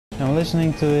I'm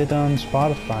listening to it on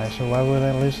Spotify, so why would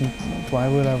I listen? Why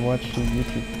would I watch the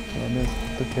YouTube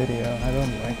the video? I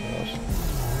don't like those.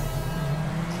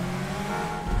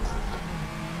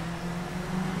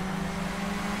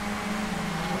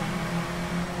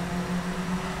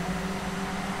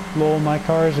 Lol, my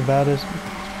car is about as...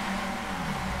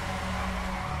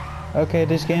 Okay,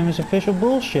 this game is official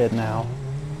bullshit now.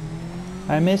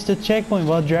 I missed a checkpoint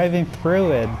while driving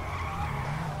through it.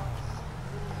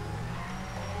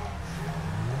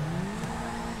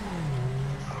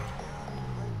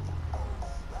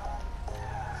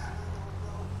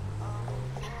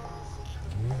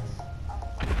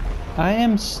 I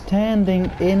am standing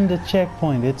in the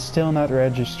checkpoint, it's still not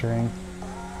registering.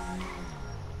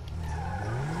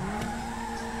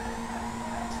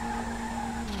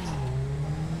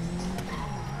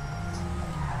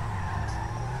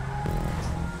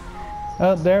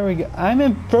 Oh, there we go. I'm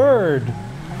in third.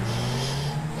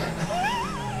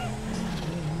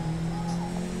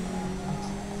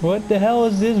 What the hell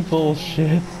is this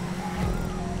bullshit?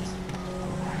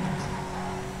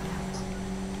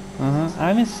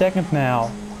 I'm in second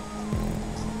now.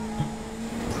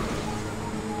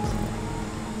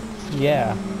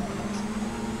 Yeah.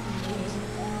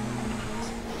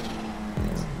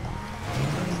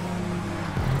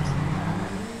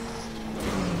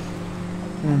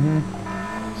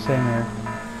 Same here.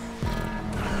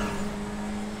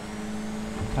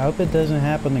 I hope it doesn't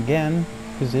happen again,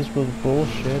 because this was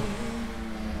bullshit.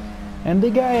 And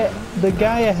the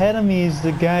guy ahead of me is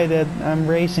the guy that I'm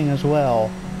racing as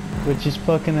well, which is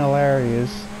fucking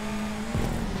hilarious.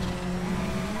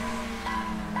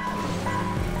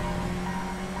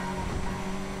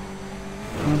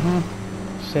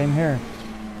 Same here.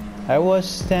 I was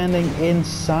standing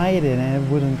inside it and it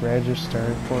wouldn't register,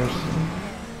 of course.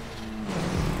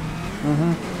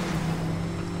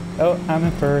 Oh, I'm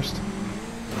in first.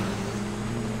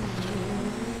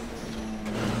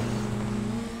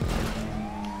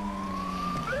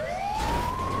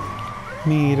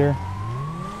 Me either.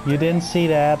 You didn't see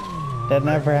that. That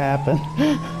never happened.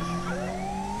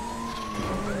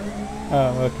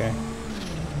 Oh, okay.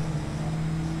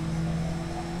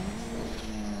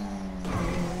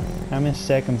 I'm in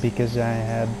second because I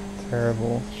had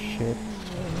terrible shit.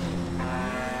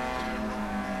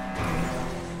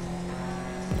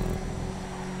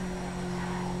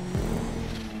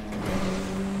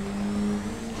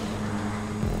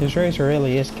 This race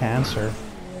really is cancer.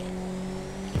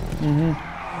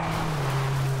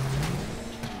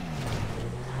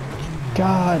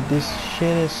 God, this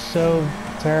shit is so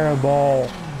terrible.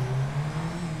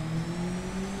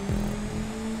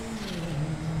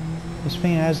 This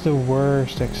thing has the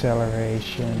worst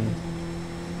acceleration.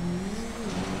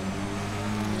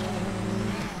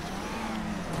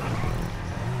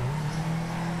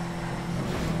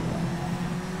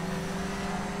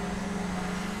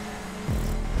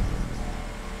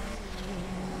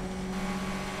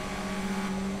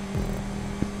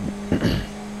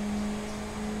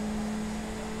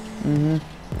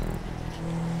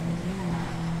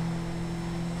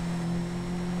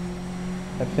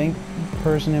 I think the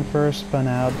person in first spun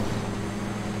out.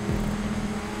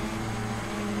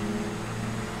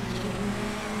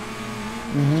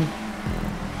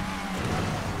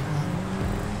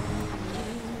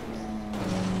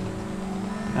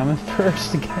 I'm in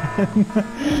first again.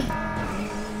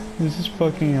 This is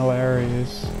fucking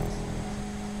hilarious.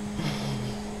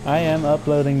 I am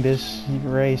uploading this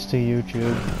race to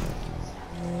YouTube.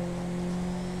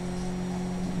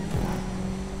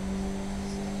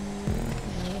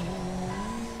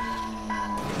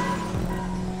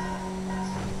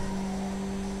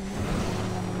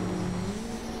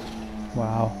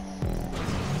 Wow.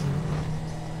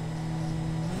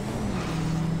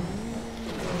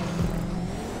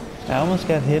 I almost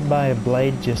got hit by a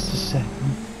blade just a second.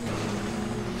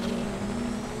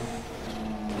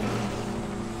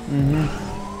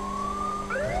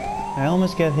 I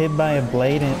almost got hit by a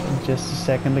blade just a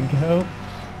second ago.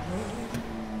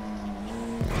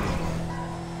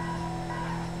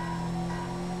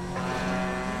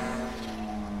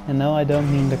 And no, I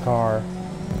don't mean the car.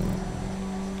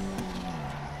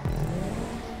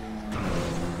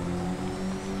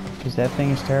 Because that thing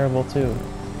is terrible too.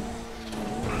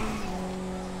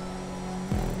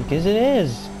 Because it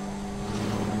is.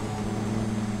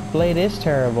 Blade is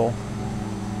terrible.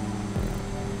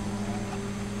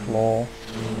 Lol.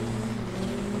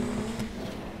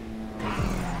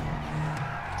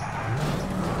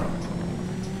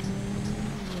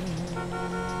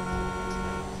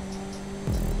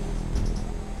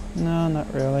 No,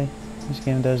 not really. This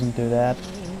game doesn't do that.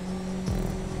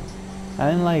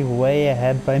 I'm like way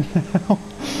ahead by now.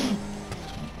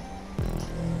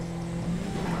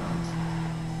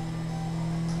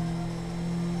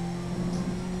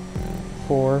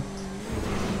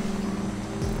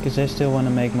 because I still want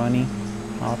to make money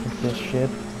off of this shit.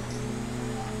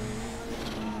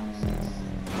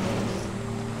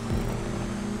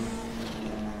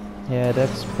 Yeah,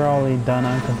 that's probably done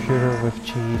on computer with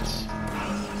cheats.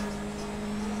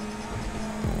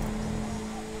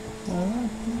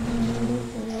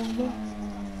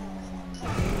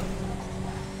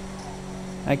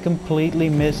 I completely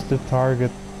missed the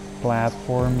target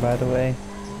platform, by the way.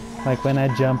 Like when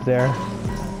I jump there,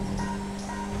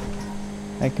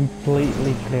 I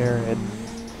completely clear it.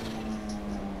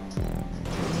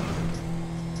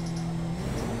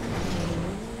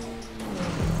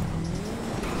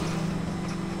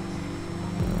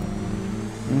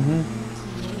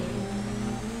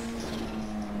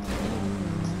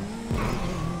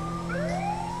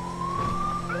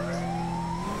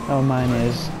 Oh, mine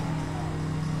is.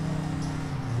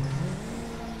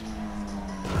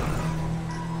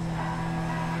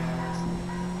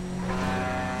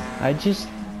 I just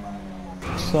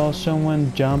saw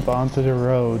someone jump onto the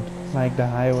road, like the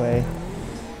highway.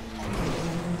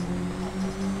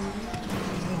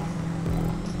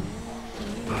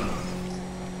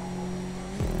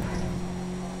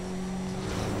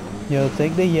 Yo,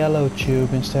 take the yellow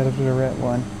tube instead of the red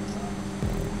one.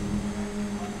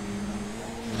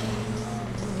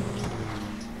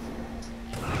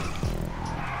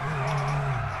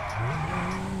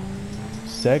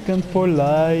 Second for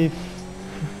life.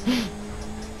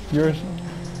 Yours.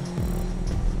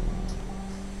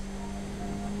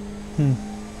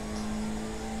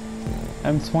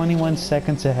 I'm 21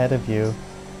 seconds ahead of you.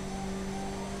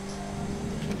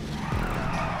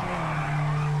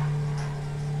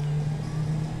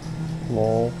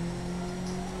 Lol.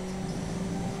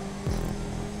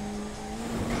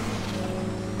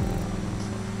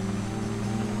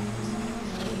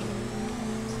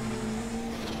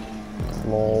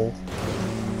 Lol.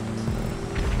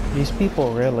 These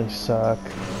people really suck.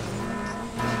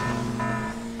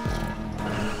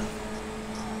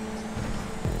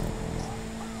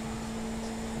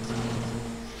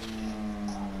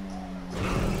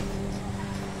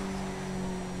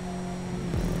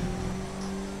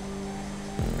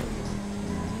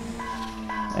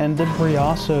 And the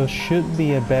Brioso should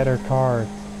be a better car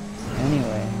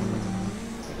anyway.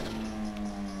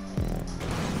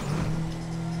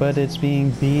 But it's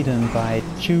being beaten by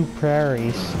two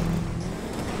Praries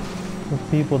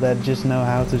with people that just know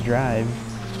how to drive.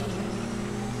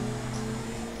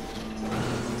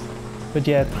 But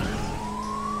yet,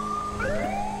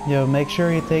 yo, make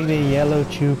sure you take the yellow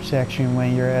tube section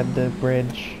when you're at the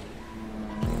bridge.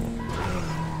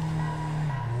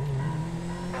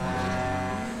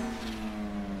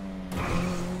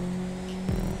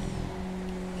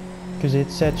 Because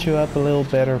it sets you up a little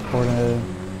better for the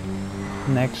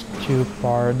next tube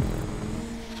part.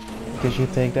 Because you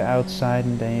take the outside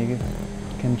and then you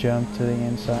can jump to the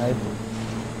inside.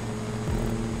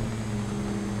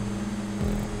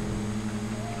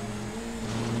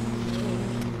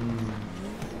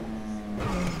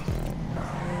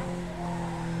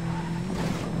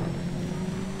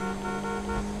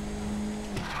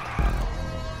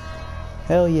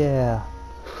 Hell yeah!